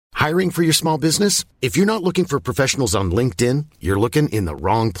Hiring for your small business? If you're not looking for professionals on LinkedIn, you're looking in the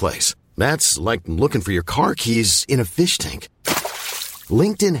wrong place. That's like looking for your car keys in a fish tank.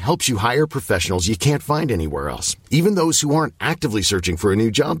 LinkedIn helps you hire professionals you can't find anywhere else, even those who aren't actively searching for a new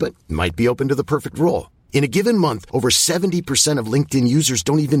job but might be open to the perfect role. In a given month, over 70% of LinkedIn users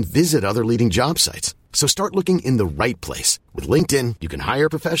don't even visit other leading job sites. So start looking in the right place. With LinkedIn, you can hire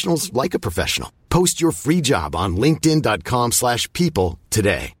professionals like a professional. Post your free job on linkedin.com/people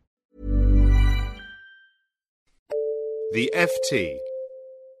today. The FT.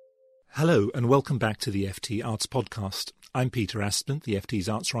 Hello and welcome back to the FT Arts Podcast. I'm Peter Asplund, the FT's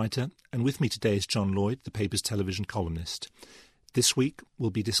arts writer, and with me today is John Lloyd, the paper's television columnist. This week we'll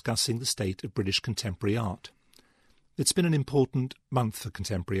be discussing the state of British contemporary art. It's been an important month for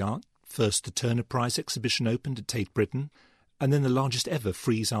contemporary art. First, the Turner Prize exhibition opened at Tate Britain, and then the largest ever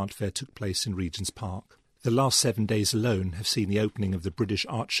Frieze Art Fair took place in Regent's Park. The last 7 days alone have seen the opening of the British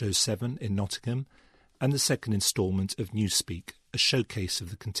Art Show 7 in Nottingham, and the second instalment of Newspeak, a showcase of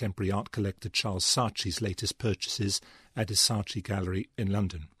the contemporary art collector Charles Saatchi's latest purchases at his Saatchi Gallery in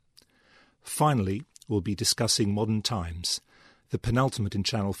London. Finally, we'll be discussing Modern Times, the penultimate in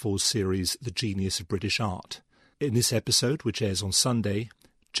Channel 4's series The Genius of British Art. In this episode, which airs on Sunday,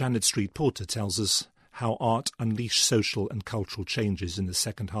 Janet Street Porter tells us how art unleashed social and cultural changes in the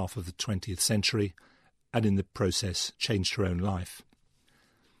second half of the 20th century, and in the process changed her own life.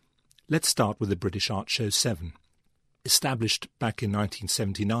 Let's start with the British Art Show 7. Established back in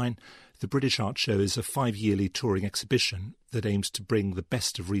 1979, the British Art Show is a 5-yearly touring exhibition that aims to bring the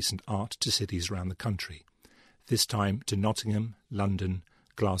best of recent art to cities around the country, this time to Nottingham, London,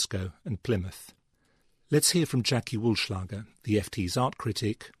 Glasgow and Plymouth. Let's hear from Jackie Woolschlager, the FT's art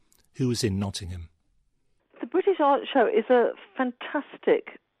critic, who was in Nottingham. The British Art Show is a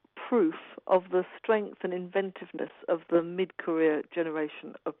fantastic proof of the strength and inventiveness of the mid-career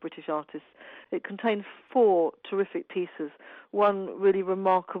generation of British artists. It contains 4 terrific pieces, one really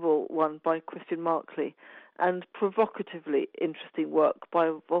remarkable one by Christian Markley, and provocatively interesting work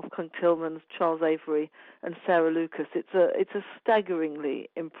by Wolfgang Tillmans, Charles Avery and Sarah Lucas. It's a staggeringly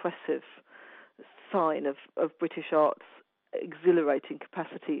impressive sign of British art's exhilarating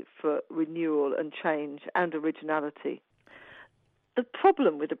capacity for renewal and change and originality. The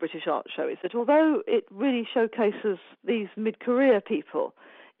problem with the British Art Show is that although it really showcases these mid-career people,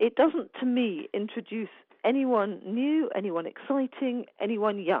 it doesn't, to me, introduce anyone new, anyone exciting,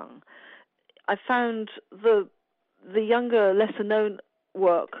 anyone young. I found the younger, lesser-known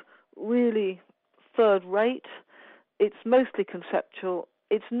work really third-rate. It's mostly conceptual.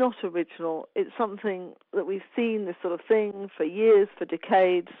 It's not original. It's something that we've seen, this sort of thing, for years, for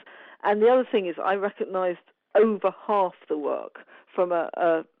decades. And the other thing is I recognised over half the work from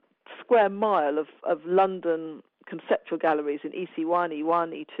a square mile of London conceptual galleries in EC1,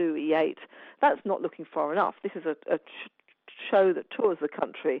 E1, E2, E8. That's not looking far enough. This is a show that tours the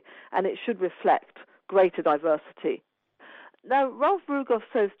country, and it should reflect greater diversity. Now, Ralph Rugoff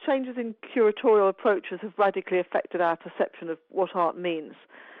says changes in curatorial approaches have radically affected our perception of what art means.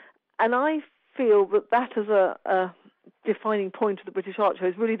 And I feel that as a defining point of the British Art Show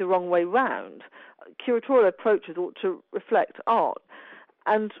is really the wrong way round. Curatorial approaches ought to reflect art.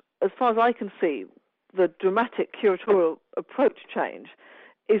 And as far as I can see, the dramatic curatorial approach change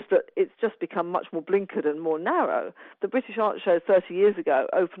is that it's just become much more blinkered and more narrow. The British Art Show 30 years ago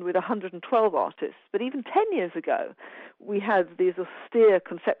opened with 112 artists, but even 10 years ago we had these austere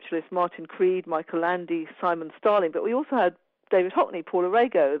conceptualists, Martin Creed, Michael Landy, Simon Starling, but we also had David Hockney, Paul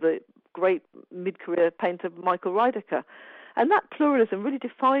Arago, the great mid-career painter Michael Ridecker. And that pluralism really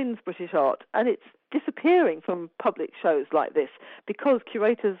defines British art, and it's disappearing from public shows like this because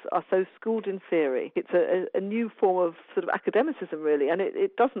curators are so schooled in theory. It's a new form of sort of academicism, really, and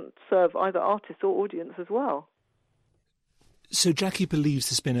it doesn't serve either artists or audience as well. So Jackie believes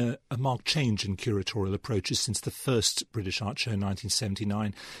there's been a marked change in curatorial approaches since the first British Art Show in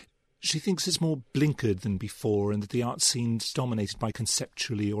 1979. She thinks it's more blinkered than before and that the art scene's dominated by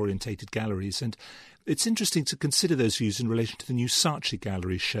conceptually orientated galleries. And it's interesting to consider those views in relation to the new Saatchi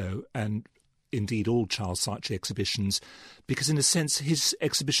Gallery show and indeed all Charles Saatchi exhibitions, because in a sense his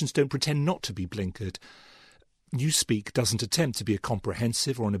exhibitions don't pretend not to be blinkered. Newspeak doesn't attempt to be a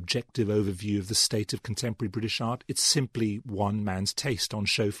comprehensive or an objective overview of the state of contemporary British art. It's simply one man's taste on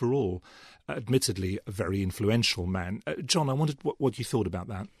show for all, admittedly a very influential man. John, I wondered what you thought about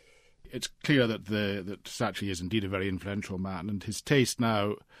that. It's clear that Saatchi is indeed a very influential man, and his taste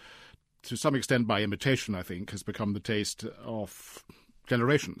now, to some extent by imitation, I think, has become the taste of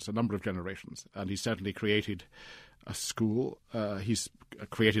generations, a number of generations. And he's certainly created a school. He's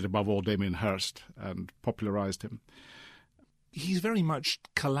created, above all, Damien Hirst and popularised him. he's very much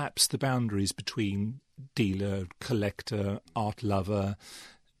collapsed the boundaries between dealer, collector, art lover,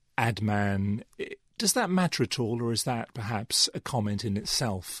 ad man. Does that matter at all, or is that perhaps a comment in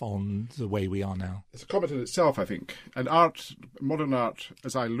itself on the way we are now? It's a comment in itself, I think. And art, modern art,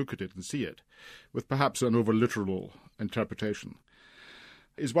 as I look at it and see it, with perhaps an over-literal interpretation,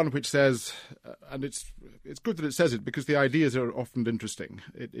 is one which says, and it's good that it says it because the ideas are often interesting.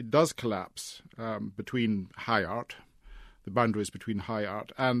 It does collapse between high art, the boundaries between high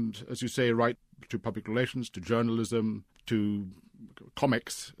art, and, as you say, right to public relations, to journalism, to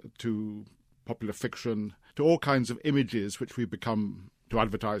comics, to popular fiction, to all kinds of images which we've become, to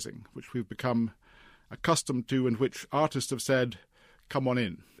advertising, which we've become accustomed to and which artists have said, come on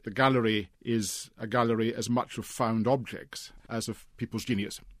in. The gallery is a gallery as much of found objects as of people's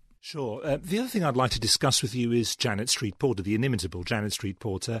genius. Sure. The other thing I'd like to discuss with you is Janet Street Porter, the inimitable Janet Street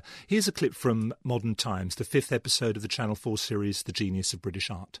Porter. Here's a clip from Modern Times, the 5th episode of the Channel 4 series The Genius of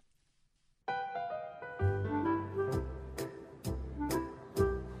British Art.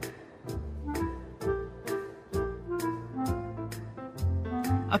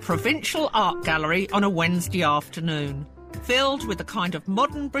 A provincial art gallery on a Wednesday afternoon, filled with the kind of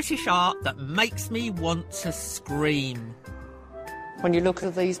modern British art that makes me want to scream. When you look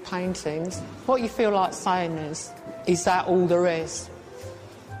at these paintings, what you feel like saying is that all there is?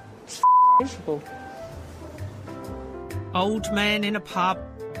 It's miserable. Old men in a pub,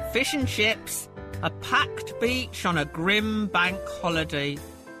 fish and chips, a packed beach on a grim bank holiday.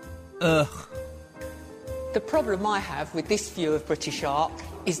 Ugh. The problem I have with this view of British art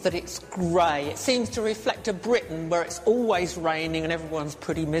is that it's grey. It seems to reflect a Britain where it's always raining and everyone's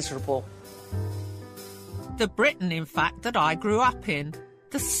pretty miserable. The Britain, in fact, that I grew up in.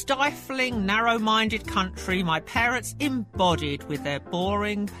 The stifling, narrow-minded country my parents embodied with their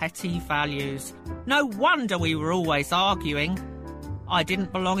boring, petty values. No wonder we were always arguing. I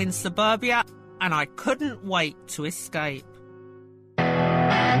didn't belong in suburbia, and I couldn't wait to escape.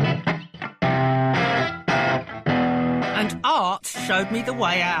 And art showed me the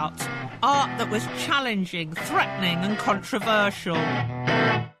way out. Art that was challenging, threatening and controversial.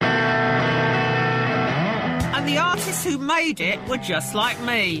 And the artists who made it were just like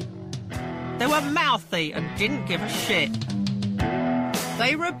me. They were mouthy and didn't give a shit.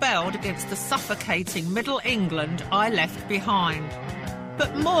 They rebelled against the suffocating Middle England I left behind.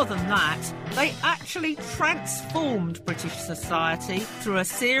 But more than that, they actually transformed British society through a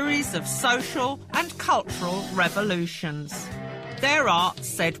series of social and cultural revolutions. Their art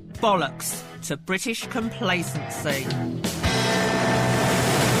said bollocks to British complacency.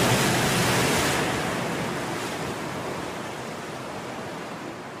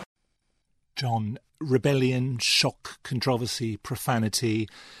 John, rebellion, shock, controversy, profanity,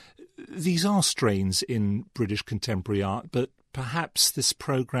 these are strains in British contemporary art, but perhaps this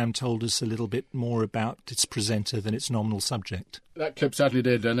programme told us a little bit more about its presenter than its nominal subject. That clip certainly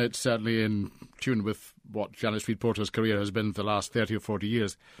did, and it's certainly in tune with what Janet Street Porter's career has been for the last 30 or 40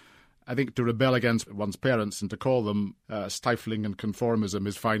 years. I think to rebel against one's parents and to call them stifling and conformism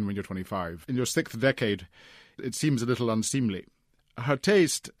is fine when you're 25. In your sixth decade, it seems a little unseemly. Her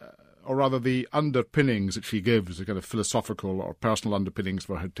taste, or rather the underpinnings that she gives, the kind of philosophical or personal underpinnings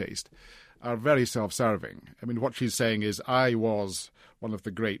for her taste, are very self-serving. I mean, what she's saying is, I was one of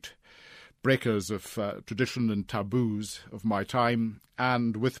the great breakers of tradition and taboos of my time,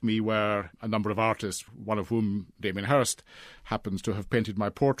 and with me were a number of artists, one of whom, Damien Hirst, happens to have painted my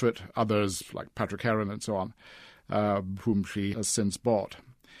portrait, others, like Patrick Heron and so on, whom she has since bought.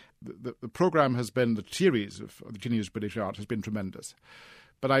 The programme has been, the series of the Genius of British Art has been tremendous.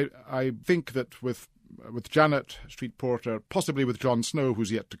 But I think that with Janet Street Porter, possibly with Jon Snow,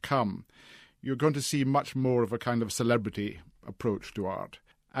 who's yet to come, you're going to see much more of a kind of celebrity approach to art.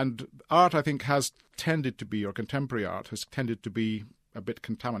 And art, I think, has tended to be, or contemporary art has tended to be a bit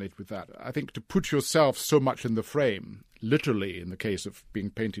contaminated with that. I think to put yourself so much in the frame, literally in the case of being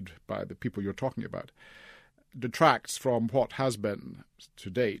painted by the people you're talking about, detracts from what has been, to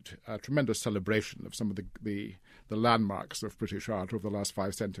date, a tremendous celebration of some of the landmarks of British art over the last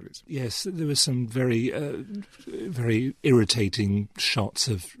 5 centuries. Yes, there were some very irritating shots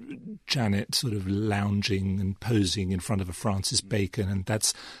of Janet sort of lounging and posing in front of a Francis Bacon, and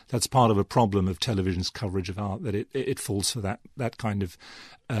that's part of a problem of television's coverage of art, that it falls for that kind of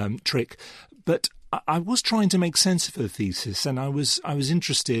trick. But I was trying to make sense of her thesis, and I was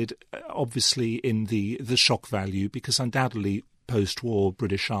interested, obviously, in the shock value, because undoubtedly post-war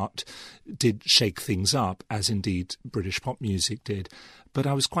British art did shake things up, as indeed British pop music did. But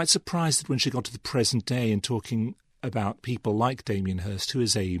I was quite surprised that when she got to the present day and talking about people like Damien Hirst, who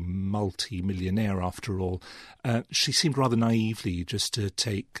is a multi-millionaire after all, she seemed rather naively just to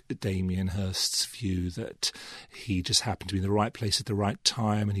take Damien Hirst's view that he just happened to be in the right place at the right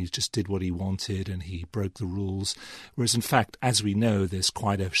time and he just did what he wanted and he broke the rules. Whereas in fact, as we know, there's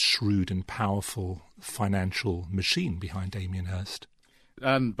quite a shrewd and powerful financial machine behind Damien Hirst.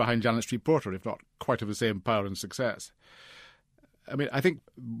 And behind Janet Street Porter, if not quite of the same power and success. I mean, I think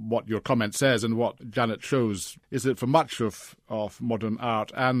what your comment says and what Janet shows is that for much of modern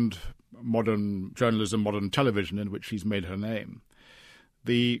art and modern journalism, modern television in which she's made her name,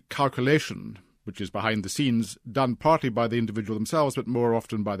 the calculation, which is behind the scenes, done partly by the individual themselves, but more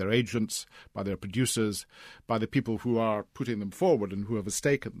often by their agents, by their producers, by the people who are putting them forward and who have a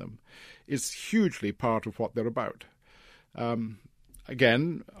stake in them, is hugely part of what they're about.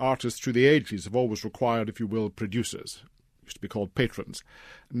 Again, artists through the ages have always required, if you will, producers. Used to be called patrons.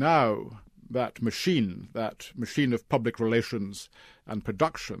 Now, that machine of public relations and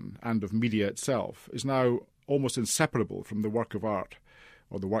production and of media itself is now almost inseparable from the work of art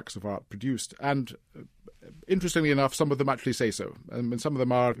or the works of art produced. And interestingly enough, some of them actually say so. And some of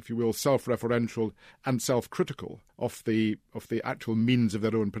them are, if you will, self-referential and self-critical of the actual means of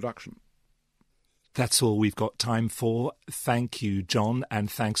their own production. That's all we've got time for. Thank you, John,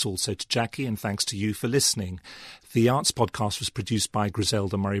 and thanks also to Jackie, and thanks to you for listening. The Arts Podcast was produced by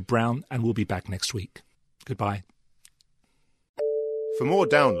Griselda Murray-Brown, and we'll be back next week. Goodbye. For more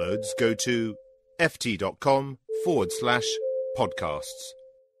downloads, go to ft.com/podcasts.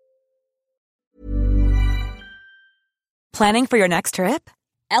 Planning for your next trip?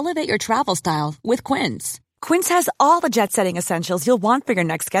 Elevate your travel style with Quince. Quince has all the jet-setting essentials you'll want for your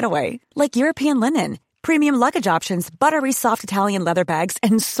next getaway, like European linen, premium luggage options, buttery soft Italian leather bags,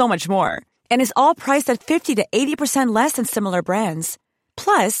 and so much more. And is all priced at 50 to 80% less than similar brands.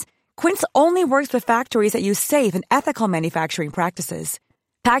 Plus, Quince only works with factories that use safe and ethical manufacturing practices.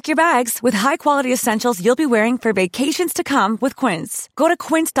 Pack your bags with high-quality essentials you'll be wearing for vacations to come with Quince. Go to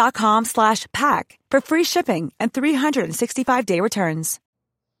quince.com/pack for free shipping and 365-day returns.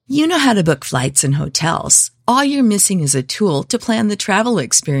 You know how to book flights and hotels. All you're missing is a tool to plan the travel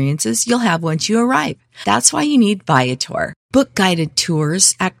experiences you'll have once you arrive. That's why you need Viator. Book guided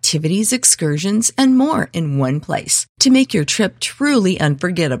tours, activities, excursions, and more in one place to make your trip truly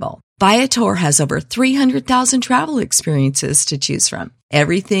unforgettable. Viator has over 300,000 travel experiences to choose from.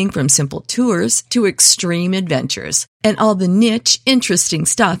 Everything from simple tours to extreme adventures and all the niche, interesting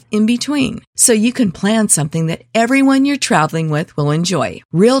stuff in between. So you can plan something that everyone you're traveling with will enjoy.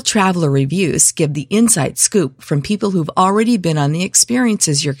 Real traveler reviews give the inside scoop from people who've already been on the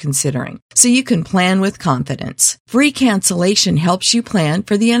experiences you're considering. So you can plan with confidence. Free cancellation helps you plan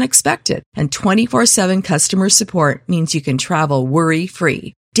for the unexpected. And 24/7 customer support means you can travel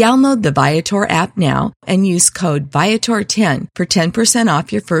worry-free. Download the Viator app now and use code Viator10 for 10%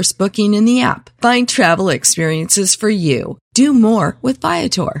 off your first booking in the app. Find travel experiences for you. Do more with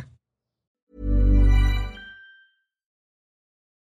Viator.